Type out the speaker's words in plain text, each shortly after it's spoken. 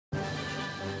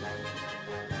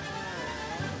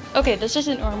Okay, this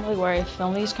isn't normally where I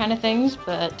film these kind of things,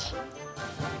 but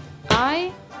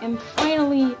I am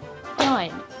finally done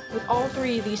with all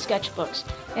 3 of these sketchbooks,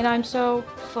 and I'm so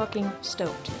fucking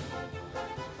stoked.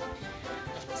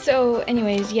 So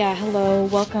anyways, yeah, hello,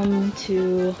 welcome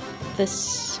to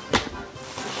this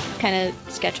kind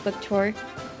of sketchbook tour,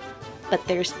 but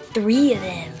there's 3 of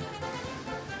them.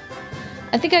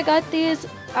 I think I got these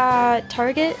at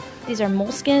Target. These are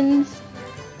moleskins.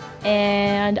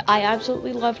 And I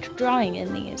absolutely loved drawing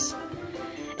in these.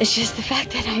 It's just the fact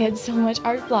that I had so much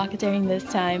art block during this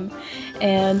time,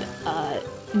 and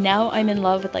now I'm in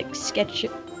love with like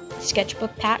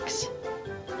sketchbook packs.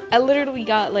 I literally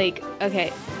got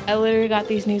I literally got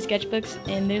these new sketchbooks,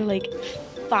 and they're like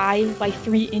 5 by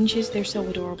 3 inches. They're so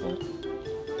adorable.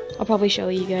 I'll probably show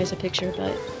you guys a picture,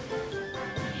 but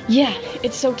yeah,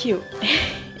 it's so cute.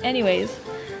 Anyways,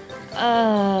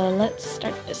 let's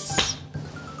start this.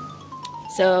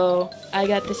 So, I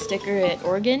got this sticker at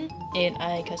Oregon, and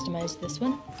I customized this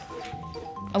one.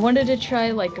 I wanted to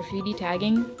try, like, graffiti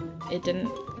tagging. It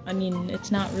didn't, I mean, it's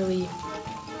not really,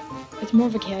 it's more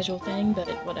of a casual thing, but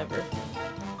whatever.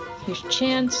 Here's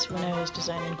Chance, when I was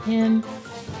designing him.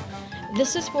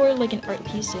 This is for, like, an art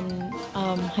piece in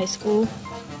high school,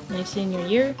 my senior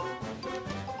year.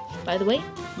 By the way,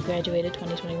 I graduated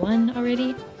 2021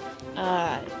 already.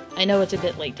 I know it's a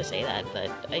bit late to say that,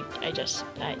 but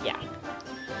yeah.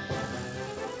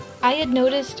 I had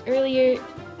noticed later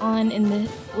on in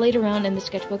the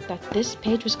sketchbook that this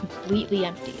page was completely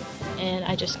empty, and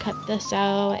I just cut this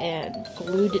out and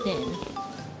glued it in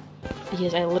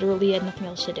because I literally had nothing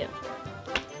else to do.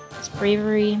 It's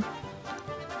bravery,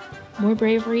 more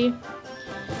bravery,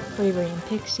 bravery and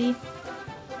pixie.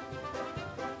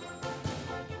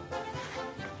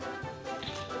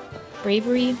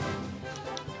 Bravery.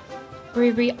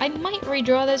 I might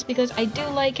redraw this because I do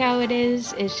like how it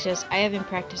is. It's just I haven't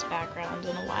practiced backgrounds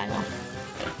in a while.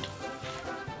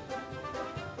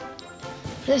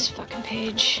 This fucking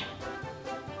page.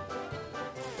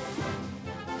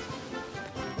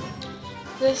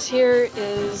 This here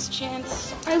is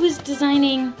Chance. I was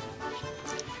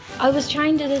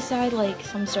trying to decide like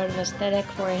some sort of aesthetic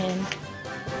for him.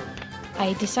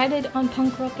 I decided on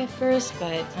punk rock at first,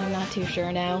 but I'm not too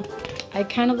sure now. I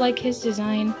kind of like his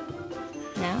design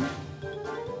now.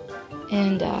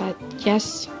 And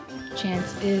yes,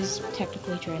 Chance is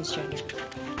technically transgender.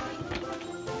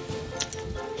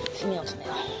 Female to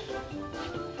male.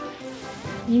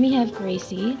 Then we have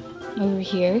Gracie over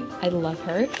here. I love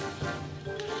her.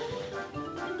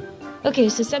 Okay,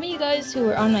 so some of you guys who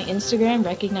are on my Instagram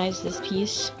recognize this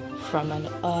piece from an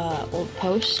old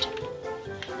post.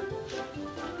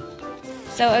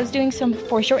 So I was doing some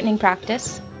foreshortening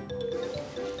practice.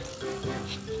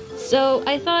 So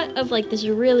I thought of like this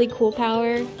really cool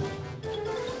power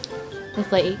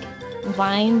with like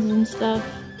vines and stuff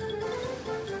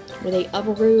where they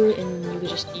uproot and you could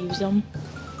just use them.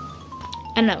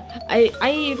 I don't know.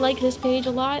 I like this page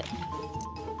a lot.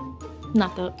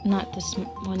 Not this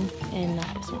one and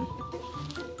not this one.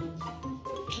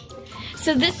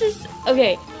 So this is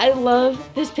okay. I love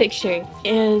this picture,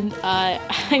 and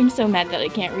I'm so mad that I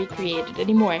can't recreate it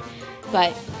anymore.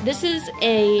 But this is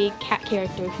a cat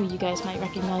character who you guys might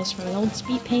recognize from an old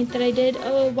speed paint that I did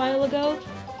a while ago.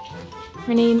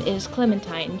 Her name is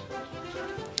Clementine,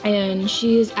 and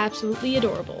she is absolutely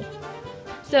adorable.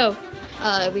 So,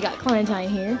 we got Clementine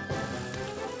here.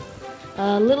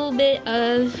 A little bit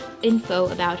of info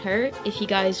about her. If you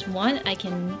guys want,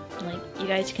 you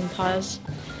guys can pause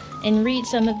and read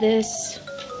some of this.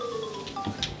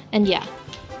 And yeah.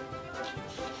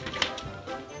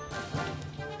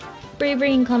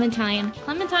 Bravery and Clementine.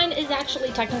 Clementine is actually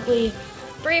technically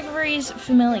Bravery's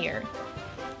familiar.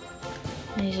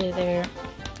 These are their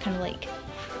kind of like,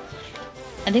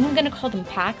 I think I'm gonna call them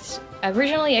packs.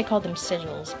 Originally I called them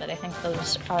sigils, but I think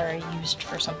those are used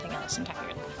for something else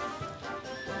entirely.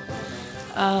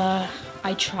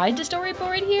 I tried to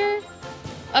storyboard here.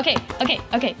 Okay.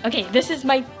 This is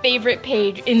my favorite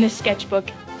page in the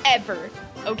sketchbook ever,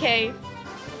 okay?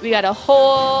 We got a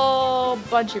whole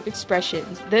bunch of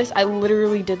expressions. I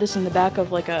literally did this in the back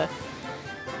of like a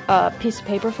piece of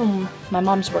paper from my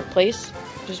mom's workplace.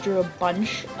 Just drew a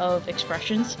bunch of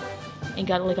expressions and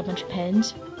got like a bunch of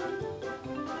pens.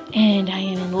 And I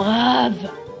am in love.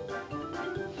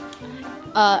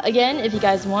 Again, if you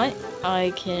guys want,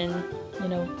 I can,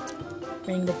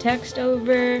 bring the text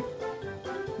over.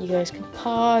 You guys can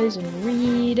pause and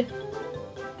read.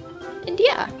 And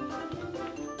yeah.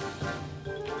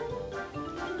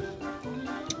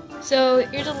 So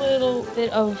here's a little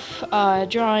bit of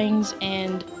drawings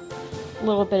and a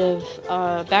little bit of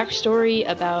backstory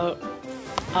about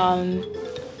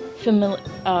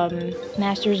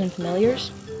masters and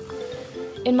familiars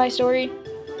in my story.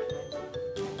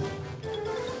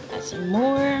 Got some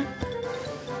more.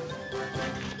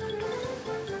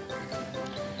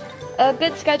 A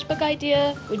good sketchbook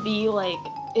idea would be like,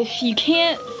 if you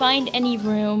can't find any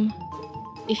room,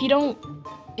 if you don't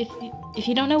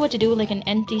know what to do with like an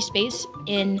empty space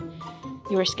in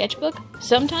your sketchbook,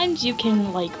 sometimes you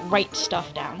can like write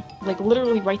stuff down, like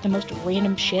literally write the most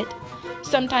random shit.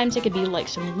 Sometimes it could be like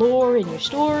some lore in your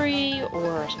story,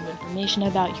 or some information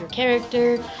about your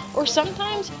character, or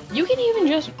sometimes you can even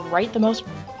just write the most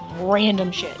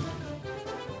random shit.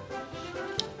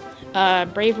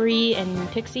 Bravery and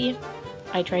Pixie.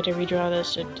 I tried to redraw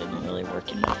this, it didn't really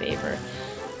work in my favor.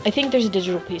 I think there's a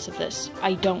digital piece of this.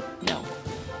 I don't know.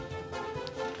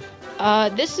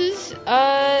 This is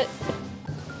a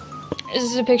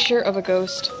picture of a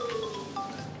ghost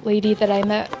lady that I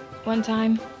met one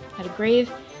time at a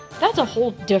grave. That's a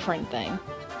whole different thing.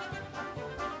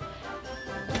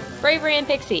 Bravery and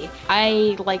Pixie.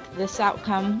 I like this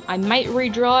outcome. I might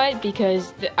redraw it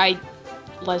because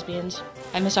lesbians.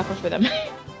 I'm a sucker for them.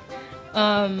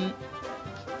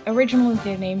 Originally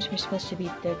their names were supposed to be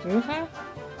the Bruja,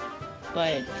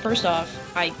 but first off,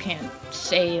 I can't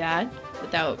say that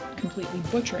without completely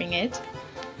butchering it.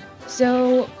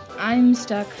 So I'm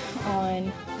stuck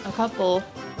on a couple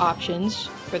options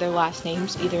for their last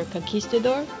names, either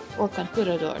Conquistador or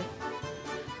Conquistador.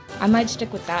 I might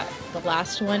stick with the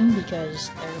last one, because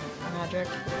they're magic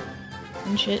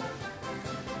and shit.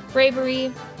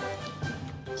 Bravery.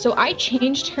 So I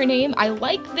changed her name. I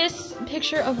like this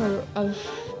picture of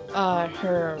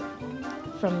her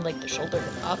from like the shoulder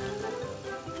up.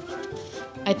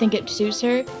 I think it suits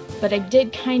her, but I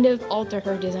did kind of alter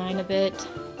her design a bit.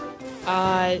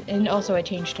 And also I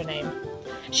changed her name.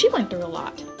 She went through a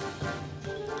lot.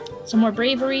 Some more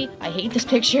Bravery. I hate this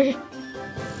picture.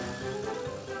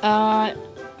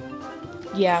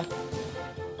 Yeah.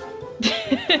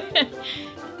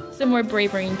 Some more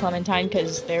Bravery and Clementine,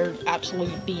 because they're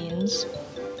absolute beans.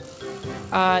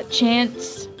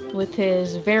 Chance, with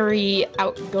his very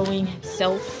outgoing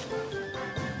self.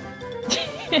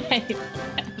 I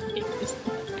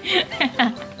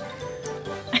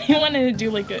want to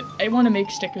do I want to make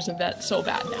stickers of that so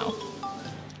bad now.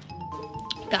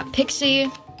 Got Pixie.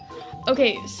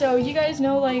 Okay, so you guys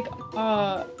know, like,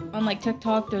 on like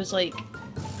TikTok, there's like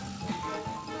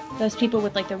those people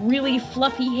with like the really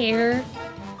fluffy hair.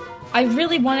 I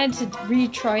really wanted to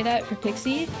retry that for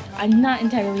Pixie. I'm not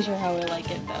entirely sure how I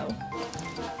like it though.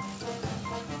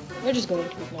 We're just going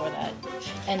to ignore that.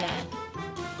 And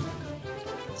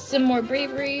some more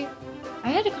Bravery. I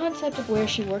had a concept of where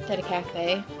she worked at a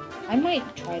cafe. I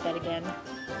might try that again.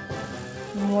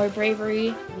 More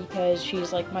Bravery, because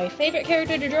she's like my favorite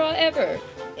character to draw ever.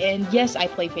 And yes, I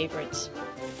play favorites.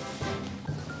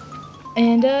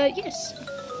 And yes.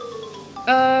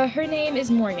 Her name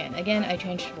is Morgan. Again, I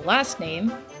changed her last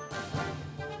name.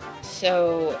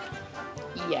 So,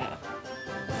 yeah.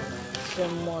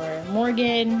 Some more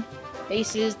Morgan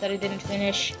faces that I didn't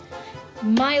finish.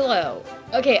 Milo.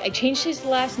 Okay, I changed his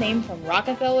last name from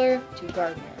Rockefeller to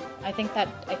Gardner. I think that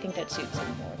suits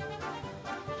him more.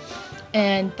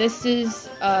 And this is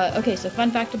okay, so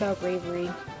fun fact about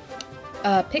Bravery.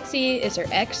 Pixie is her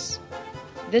ex.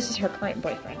 This is her current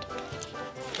boyfriend.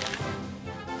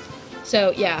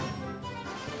 So, yeah.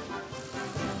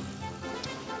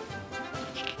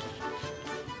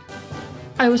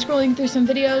 I was scrolling through some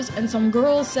videos, and some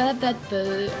girls said that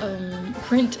the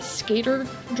print skater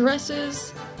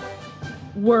dresses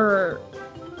were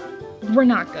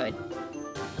not good.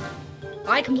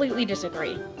 I completely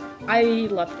disagree. I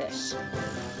love this.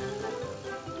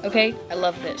 Okay? I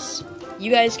love this. You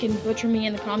guys can butcher me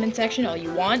in the comment section all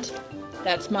you want.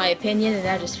 That's my opinion, and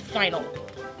that is final.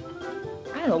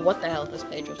 I don't know what the hell this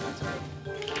page was meant to be.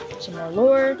 Some more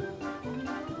lore.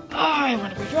 Oh, I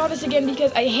want to redraw this again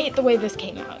because I hate the way this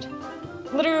came out.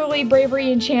 Literally,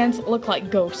 Bravery and Chance look like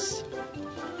ghosts.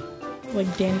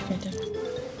 Like Danny Phantom.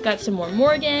 Got some more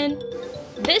Morgan.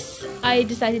 This, I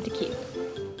decided to keep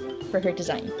for her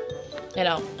design. You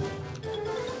know.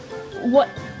 What,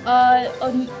 a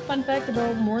fun fact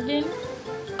about Morgan,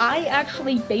 I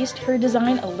actually based her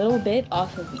design a little bit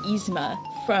off of Yzma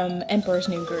from Emperor's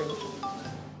New Groove.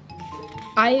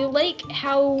 I like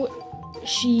how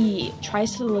she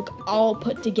tries to look all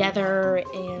put together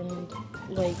and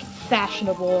like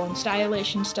fashionable and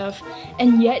stylish and stuff,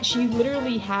 and yet she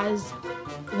literally has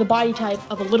the body type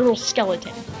of a literal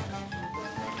skeleton.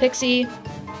 Pixie.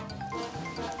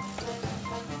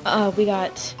 We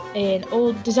got an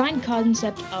old design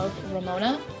concept of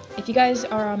Ramona. If you guys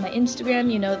are on my Instagram,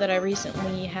 you know that I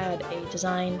recently had a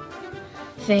design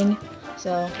thing.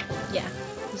 So yeah,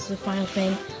 this is the final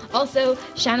thing. Also,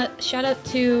 shout out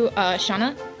to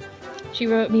Shauna. She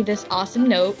wrote me this awesome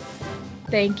note.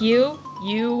 Thank you.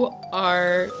 You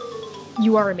are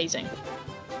amazing.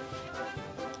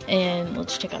 And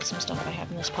let's check out some stuff I have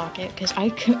in this pocket, because I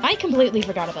completely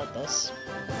forgot about this.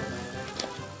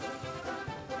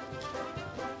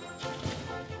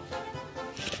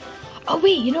 Oh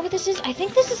wait, you know what this is? I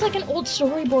think this is like an old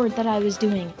storyboard that I was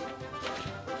doing.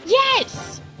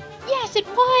 Yes! Yes, it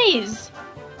was!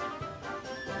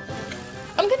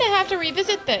 I'm gonna have to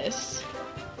revisit this.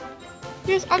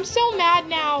 Because I'm so mad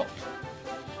now.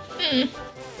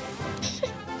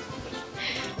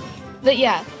 But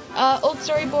yeah, old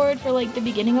storyboard for like the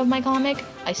beginning of my comic.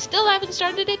 I still haven't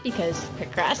started it because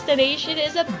procrastination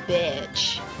is a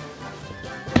bitch.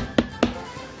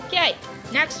 Okay,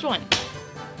 next one.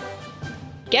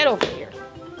 Get over here.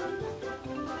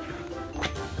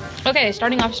 Okay,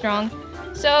 starting off strong.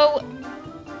 So,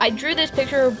 I drew this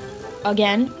picture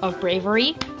again of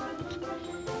Bravery.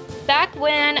 Back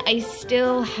when I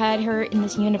still had her in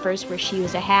this universe where she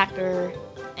was a hacker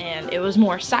and it was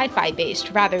more sci-fi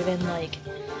based rather than like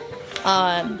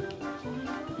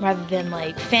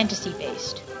fantasy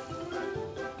based.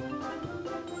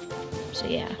 So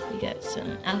yeah, we got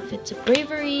some outfits of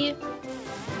Bravery.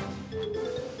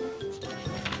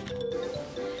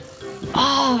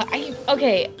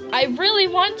 I really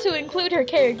want to include her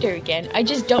character again. I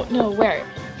just don't know where.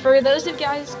 For those of you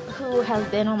guys who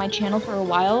have been on my channel for a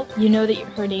while, you know that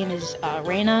her name is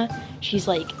Reina. She's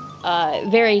like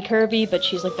very curvy, but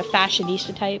she's like the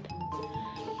fashionista type.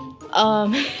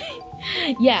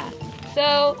 Yeah.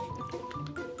 So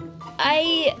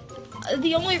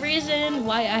the only reason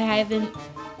why I haven't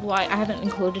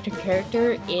included her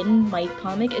character in my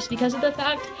comic is because of the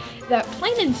fact that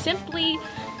plain and simply,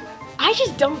 I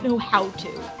just don't know how to.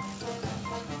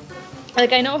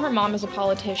 Like, I know her mom is a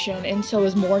politician, and so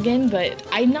is Morgan, but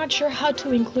I'm not sure how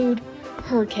to include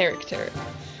her character.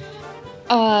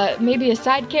 Maybe a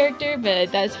side character,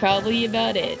 but that's probably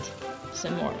about it.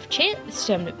 Some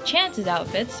Chance's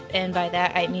outfits, and by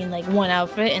that I mean like one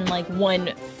outfit and like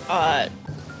one,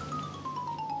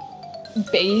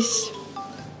 base.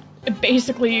 It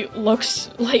basically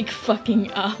looks like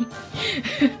fucking,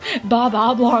 Bob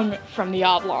Oblong from the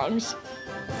Oblongs.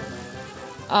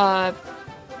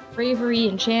 Bravery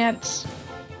and Chance.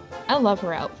 I love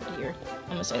her outfit here. I'm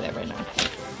gonna say that right now.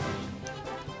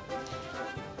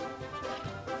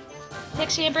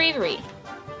 Pixie and Bravery.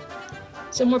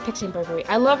 Some more Pixie and Bravery.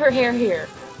 I love her hair here.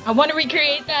 I want to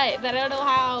recreate that, but I don't know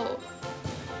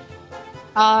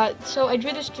how. So I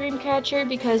drew this Dreamcatcher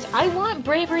because I want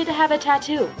Bravery to have a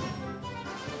tattoo.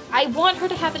 I want her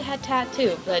to have a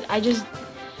tattoo, but I just,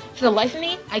 for the life of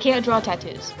me, I can't draw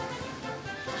tattoos.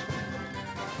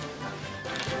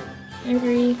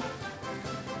 Bravery.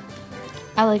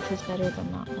 I like this better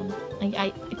than that one.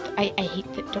 I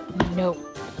hate that. No.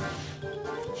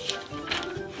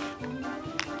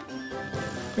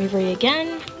 Bravery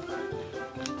again.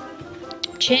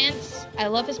 Chance. I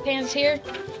love his pants here.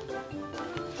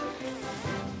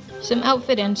 Some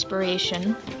outfit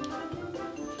inspiration.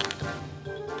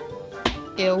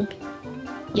 Ew.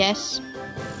 Yes.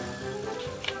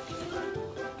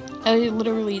 I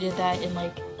literally did that in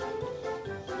like,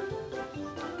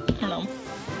 I don't know,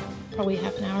 probably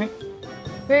half an hour.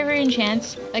 Bravery and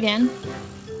Chance, again.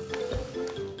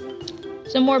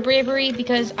 Some more Bravery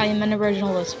because I am an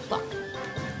original as fuck.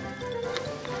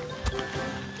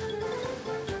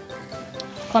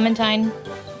 Clementine.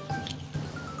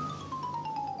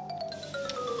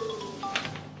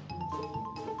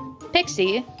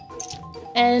 Pixie.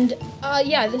 And,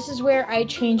 yeah, this is where I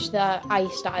changed the eye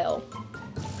style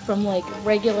from, like,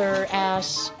 regular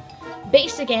ass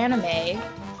basic anime.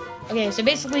 Okay, so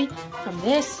basically, from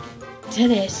this to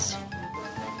this.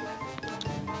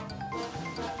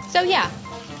 So, yeah.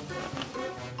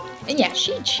 And yeah,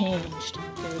 she changed,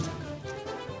 dude.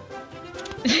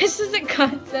 This is a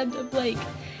concept of, like,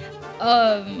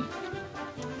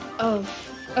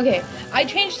 okay, I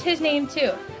changed his name,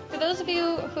 too. For those of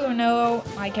you who know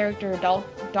my character,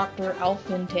 Dr.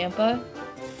 Alphin Tampa,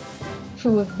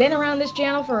 who have been around this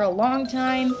channel for a long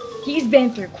time, he's been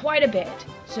through quite a bit.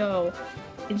 So,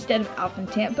 instead of Alphin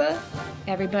Tampa,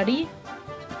 everybody,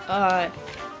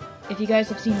 if you guys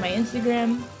have seen my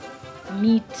Instagram,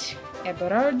 meet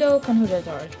Eberardo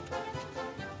Canhudador.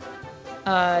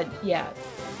 Yeah.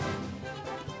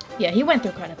 Yeah, he went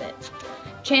through quite a bit.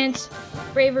 Chance,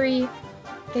 Bravery,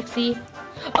 Pixie.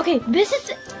 Okay, this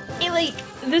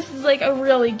is like a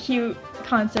really cute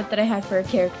concept that I had for a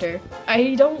character.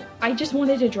 I just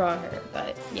wanted to draw her,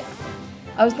 but yeah.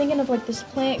 I was thinking of like this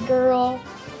plant girl,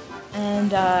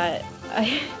 And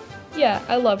yeah,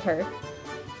 I love her.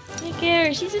 Look at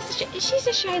her. She's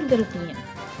a shy little bean.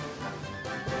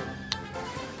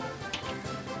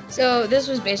 So this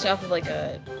was based off of like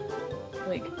a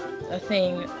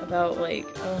thing about like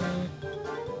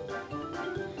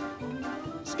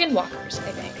skinwalkers,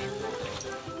 I think.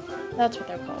 That's what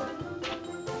they're called.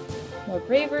 More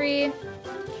bravery.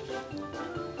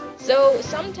 So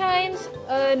sometimes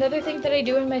another thing that I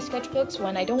do in my sketchbooks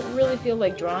when I don't really feel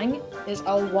like drawing is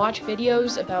I'll watch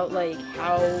videos about like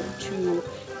how to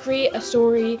create a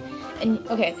story. And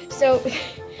okay, so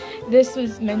this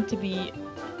was meant to be,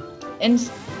 and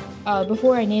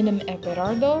before I named him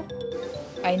Everardo,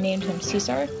 I named him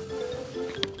Cesar.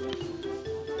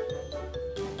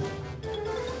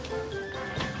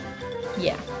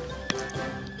 Yeah.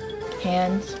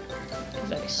 Hands,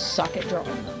 because I suck at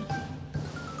drawing them.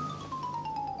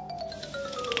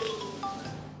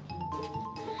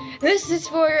 This is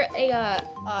for a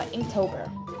Inktober,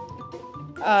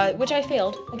 which I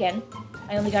failed again.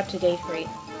 I only got to day 3,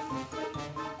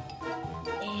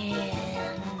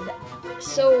 and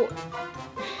so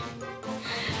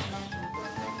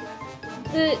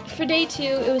for day 2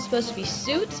 it was supposed to be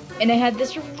suits, and I had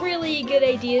this really good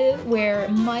idea where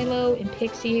Milo and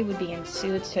Pixie would be in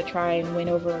suits to try and win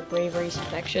over Bravery's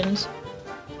affections.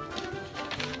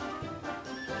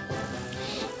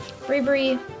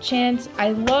 Bravery, Chance,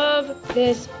 I love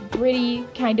this gritty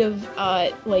kind of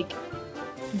like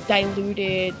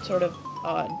diluted sort of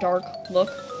dark look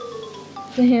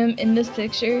to him in this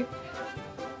picture.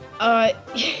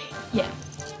 Yeah.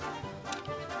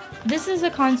 This is a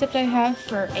concept I have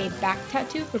for a back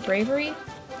tattoo for Bravery.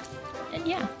 And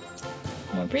yeah.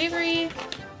 More Bravery.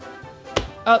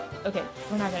 Oh, okay.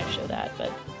 We're not gonna show that,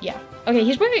 but yeah. Okay,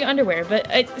 he's wearing underwear,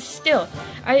 but still,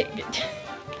 I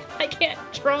can't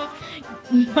draw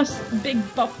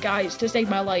big buff guys to save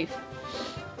my life.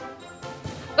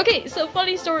 Okay, so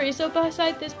funny story. So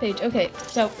beside this page, okay,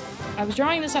 so I was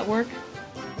drawing this at work,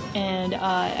 and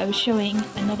I was showing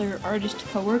another artist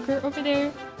co-worker over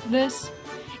there this.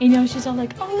 And, you know, she's all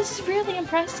like, "Oh, this is really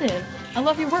impressive. I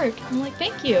love your work." I'm like,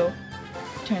 "Thank you."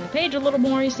 Turn the page a little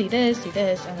more, you see this, and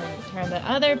then you turn the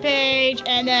other page,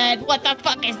 and then what the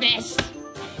fuck is this?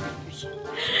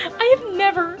 I have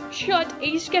never shut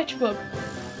a sketchbook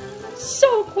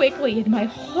so quickly in my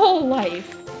whole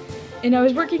life. And I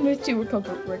was working with 2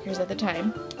 co-workers at the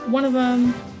time. One of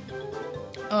them,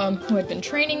 who had been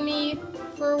training me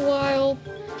for a while,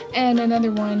 and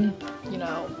another one, you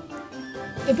know,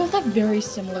 they both have very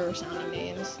similar sounding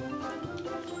names.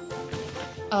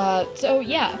 So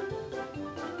yeah.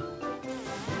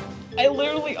 I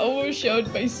literally almost showed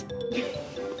my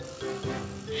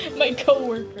my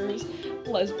co-workers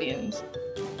lesbians.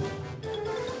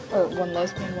 Or one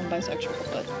lesbian, one bisexual,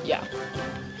 but yeah.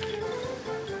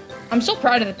 I'm still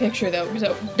proud of the picture though,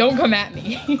 so don't come at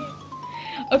me.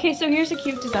 Okay, so here's a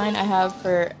cute design I have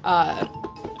for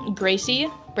Gracie,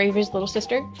 Bravery's little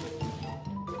sister.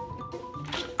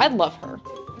 I love her.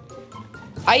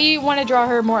 I want to draw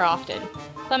her more often.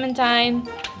 Clementine,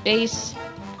 base,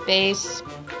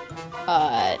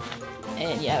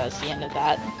 and yeah, that's the end of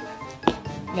that.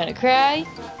 I'm gonna cry.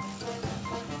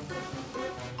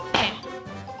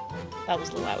 That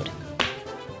was loud.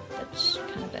 That's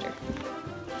kind of better.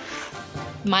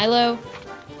 Milo.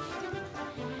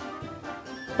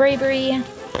 Bravery.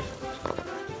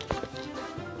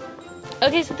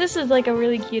 Okay, so this is like a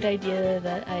really cute idea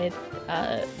that I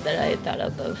thought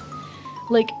of.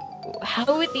 Like,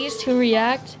 how would these 2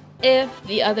 react if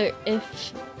the other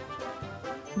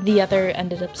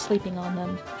ended up sleeping on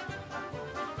them?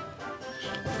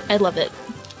 I love it.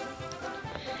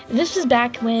 This was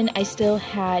back when I still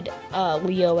had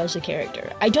Leo as a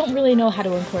character. I don't really know how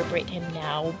to incorporate him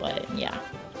now, but yeah.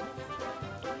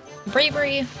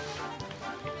 Bravery.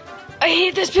 I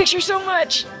hate this picture so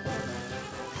much!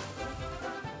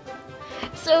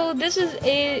 So this is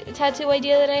a tattoo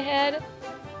idea that I had,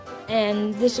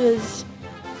 and this was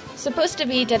supposed to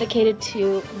be dedicated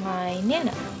to my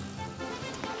Nana.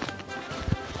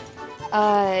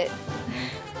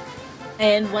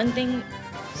 And one thing,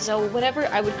 so whenever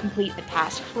I would complete a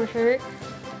task for her,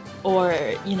 or,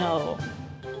 you know,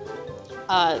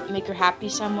 make her happy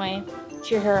some way,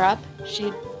 cheer her up,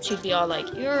 she'd be all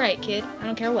like, "You're right, kid, I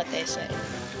don't care what they say."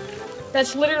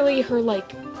 That's literally her,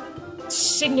 like,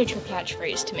 signature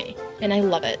catchphrase to me, and I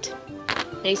love it.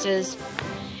 Faces.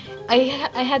 I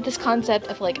had this concept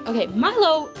of like, okay,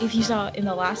 Milo, if you saw in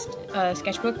the last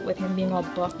sketchbook with him being all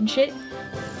buff and shit,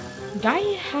 guy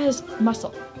has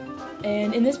muscle.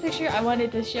 And in this picture, I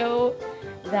wanted to show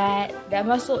that that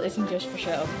muscle isn't just for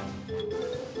show.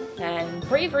 And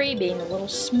Bravery, being a little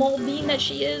small bean that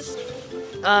she is,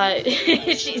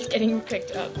 she's getting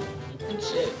picked up and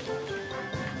shit.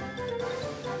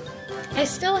 I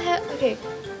still have, okay,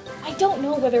 I don't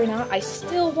know whether or not I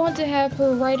still want to have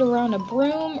her ride around a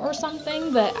broom or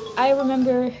something, but I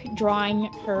remember drawing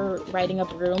her riding a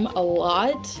broom a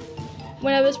lot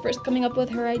when I was first coming up with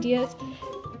her ideas.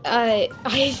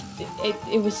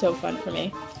 It was so fun for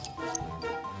me.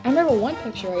 I remember one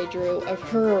picture I drew of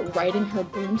her riding her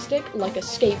broomstick like a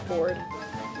skateboard,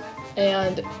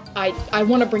 and I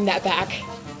want to bring that back.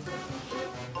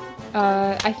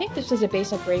 I think this is a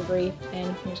base of Bravery,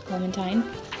 and here's Clementine.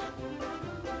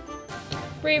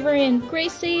 Bravery and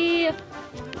Gracie!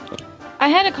 I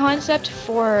had a concept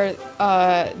for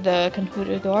the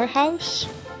Computador house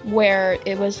where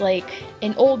it was like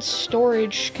an old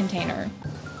storage container.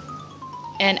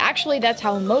 And actually that's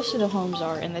how most of the homes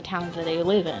are in the town that they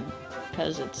live in.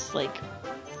 Because it's like,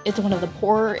 it's one of the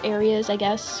poorer areas, I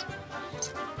guess.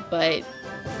 But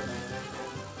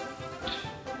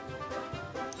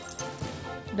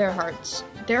their hearts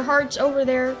over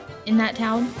there in that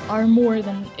town are more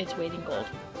than its weight in gold.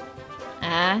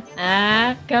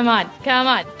 Come on.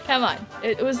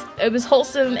 It was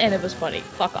wholesome and it was funny.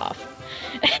 Fuck off.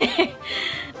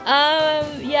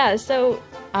 Yeah, so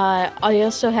I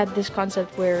also had this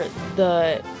concept where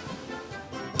the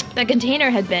container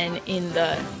had been in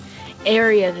the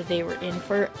area that they were in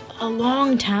for a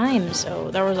long time, so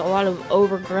there was a lot of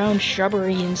overgrown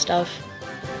shrubbery and stuff.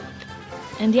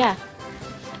 And yeah,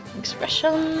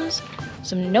 expressions,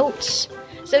 some notes.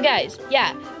 So guys,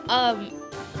 yeah,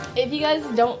 if you guys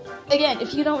don't, again,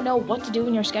 if you don't know what to do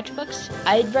in your sketchbooks,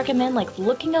 I'd recommend like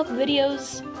looking up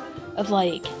videos of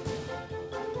like,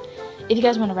 if you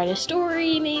guys want to write a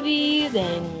story maybe,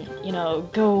 then, you know,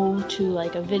 go to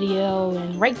like a video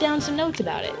and write down some notes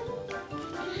about it.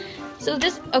 So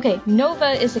this, okay,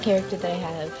 Nova is the character that I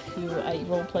have who I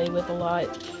roleplay with a lot,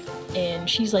 and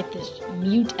she's like this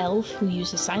mute elf who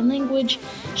uses sign language.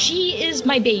 She is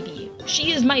my baby.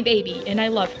 She is my baby, and I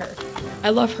love her.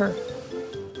 I love her.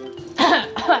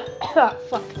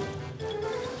 Fuck.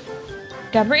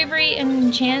 Got Bravery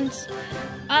and Chance.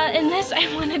 In this,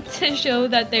 I wanted to show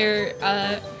that they're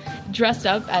dressed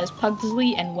up as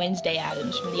Pugsley and Wednesday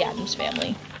Addams from the Addams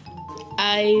Family.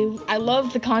 I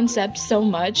love the concept so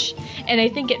much, and I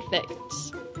think it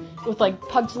fits. With like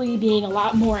Pugsley being a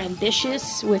lot more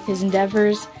ambitious with his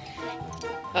endeavors,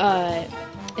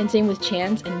 and same with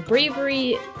Chance, and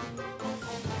Bravery,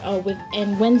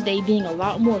 and Wednesday being a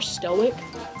lot more stoic,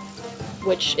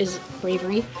 which is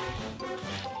Bravery.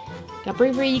 Got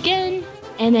Bravery again,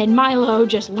 and then Milo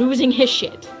just losing his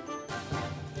shit.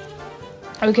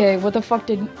 Okay, what the fuck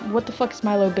is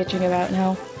Milo bitching about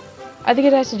now? I think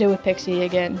it has to do with Pixie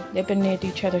again. They've been at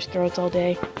each other's throats all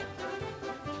day.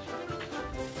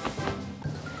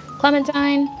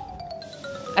 Clementine.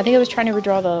 I think I was trying to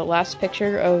redraw the last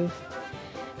picture of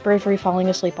Bravery falling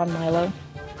asleep on Milo.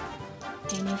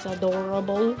 And it's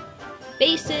adorable.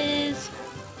 Faces.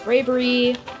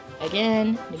 Bravery.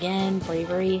 Again,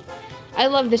 Bravery. I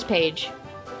love this page.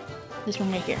 This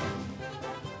one right here.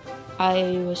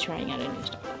 I was trying out a new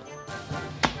style.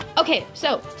 Okay,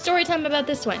 so, story time about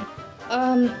this one.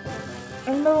 I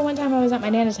remember one time I was at my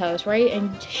Nana's house, right?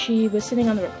 And she was sitting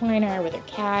on the recliner with her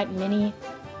cat, Minnie,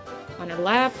 on her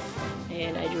lap.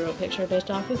 And I drew a picture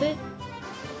based off of it.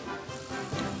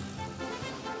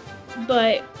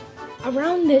 But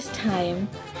around this time,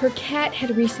 her cat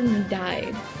had recently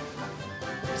died.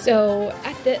 So,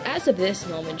 as of this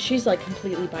moment, she's like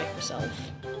completely by herself.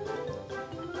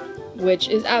 Which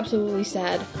is absolutely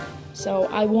sad. So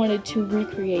I wanted to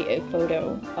recreate a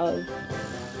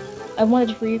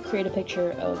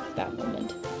picture of that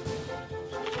moment.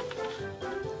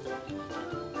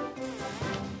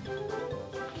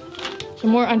 Some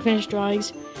more unfinished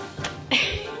drawings.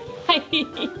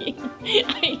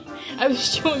 I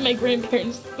was showing my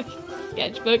grandparents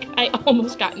sketchbook. I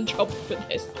almost got in trouble for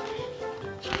this.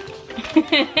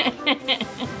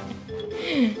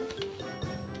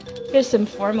 There's some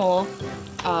formal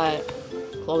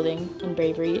clothing in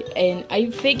Bravery, and I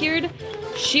figured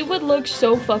she would look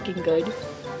so fucking good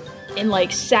in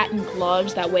like satin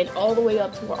gloves that went all the way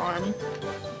up to her arm.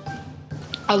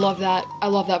 I love that. I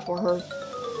love that for her.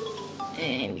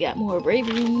 And we got more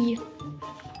Bravery.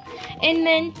 And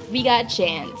then we got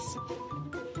Chance.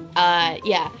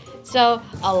 Yeah. So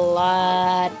a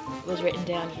lot was written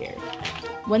down here.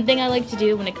 One thing I like to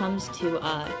do when it comes to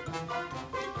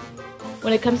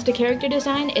character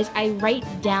design is I write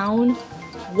down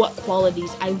what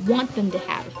qualities I want them to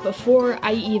have before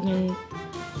I even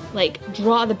like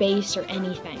draw the base or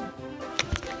anything.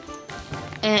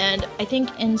 And I think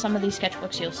in some of these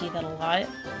sketchbooks you'll see that a lot.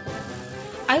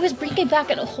 I was bringing back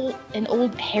an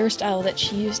old hairstyle that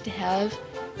she used to have,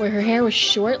 where her hair was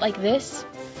short like this,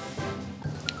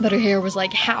 but her hair was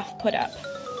like half put up.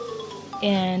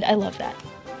 And I love that.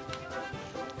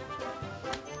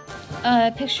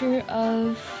 A picture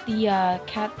of the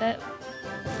cat that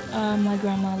my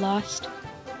grandma lost.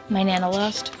 My Nana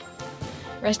lost.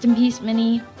 Rest in peace,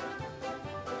 Minnie.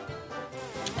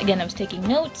 Again, I was taking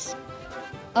notes.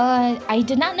 I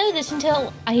did not know this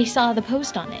until I saw the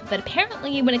post on it, but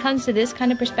apparently when it comes to this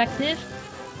kind of perspective,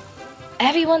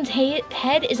 everyone's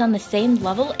head is on the same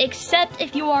level, except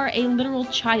if you are a literal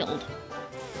child.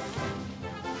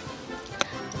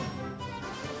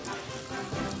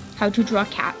 How to draw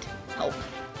cat. Help.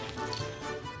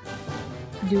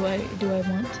 Do I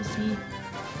want to see?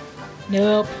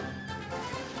 Nope.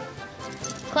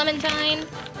 Clementine.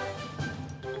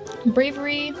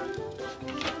 Bravery.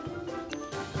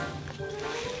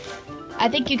 I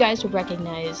think you guys would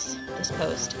recognize this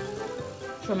post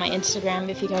from my Instagram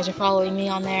if you guys are following me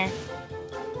on there.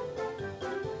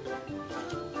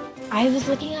 I was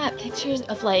looking at pictures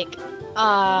of like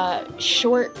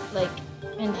short like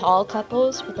and tall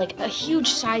couples with like a huge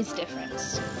size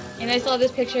difference. And I saw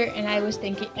this picture and I was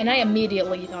thinking, and I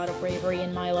immediately thought of Bravery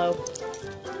and Milo.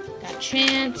 Got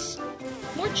Chance,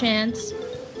 more Chance.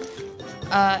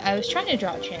 I was trying to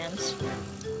draw Chance.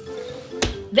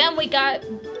 Then we got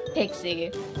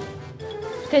Pixie.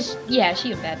 Cause yeah,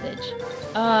 she a bad bitch.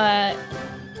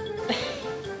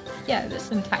 Yeah, this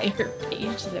entire page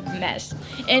is a mess.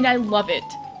 And I love it.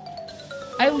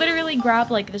 I literally grabbed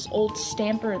like this old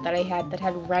stamper that I had that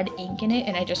had red ink in it,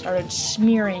 and I just started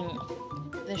smearing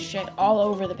this shit all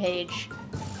over the page.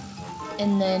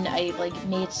 And then I like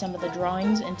made some of the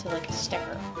drawings into like a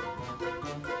sticker.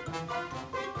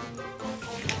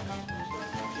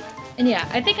 And yeah,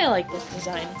 I think I like this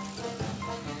design.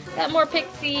 Got more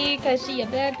Pixie, cause she a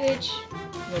bad bitch.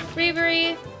 With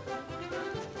Bravery.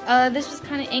 This was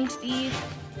kind of angsty.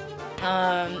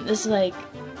 This is like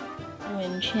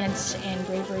when Chance and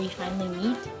Bravery finally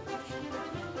meet.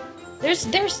 There's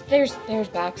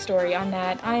backstory on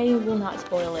that. I will not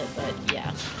spoil it, but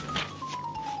yeah.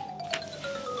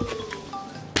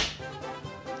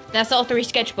 That's all 3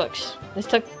 sketchbooks. This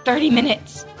took 30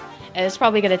 minutes. And it's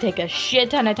probably gonna take a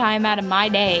shit ton of time out of my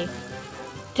day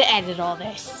to edit all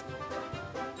this.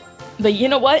 But you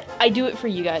know what? I do it for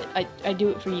you guys. I do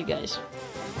it for you guys.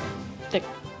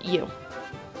 You.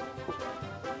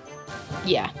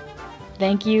 Yeah.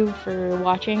 Thank you for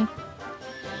watching.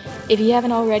 If you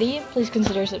haven't already, please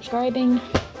consider subscribing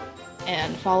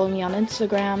and follow me on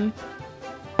Instagram.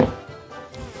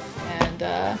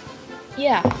 And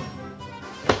yeah.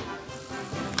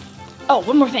 Oh,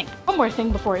 one more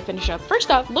thing before I finish up. First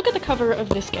off, look at the cover of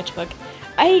this sketchbook.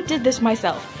 I did this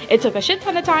myself. It took a shit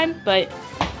ton of time, but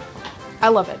I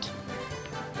love it.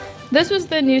 This was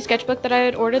the new sketchbook that I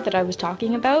had ordered that I was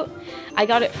talking about. I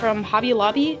got it from Hobby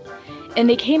Lobby, and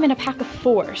they came in a pack of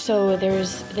 4. So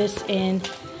there's this in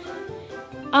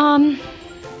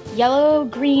yellow,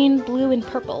 green, blue, and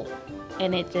purple.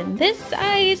 And it's in this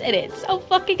size, and it's so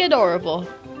fucking adorable.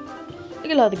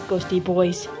 Look at all the ghosty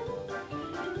boys.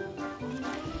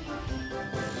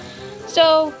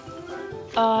 So,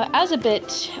 as a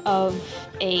bit of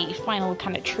a final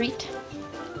kind of treat,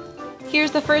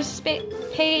 here's the first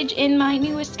page in my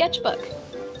newest sketchbook.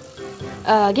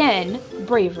 Again,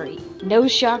 Bravery. No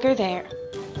shocker there.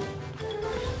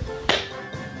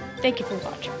 Thank you for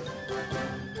watching.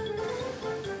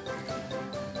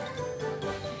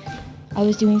 I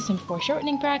was doing some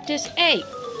foreshortening practice. Hey!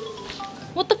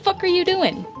 What the fuck are you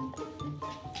doing?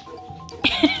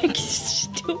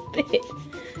 Stupid.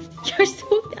 You're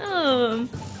so dumb.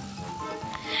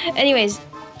 Anyways,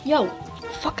 yo,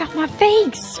 fuck out my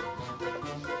face.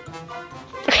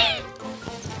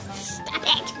 Stop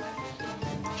it.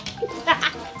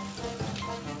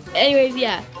 Anyways,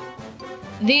 yeah.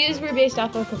 These were based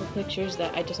off of a couple pictures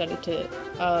that I decided to,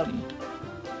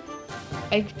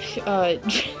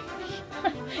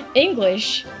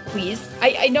 English, please.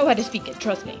 I know how to speak it,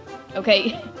 trust me.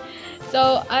 Okay?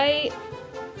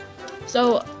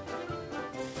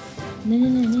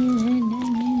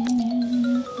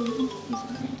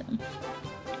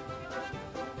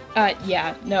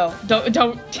 Yeah, no, don't.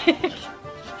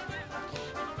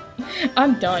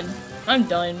 I'm done.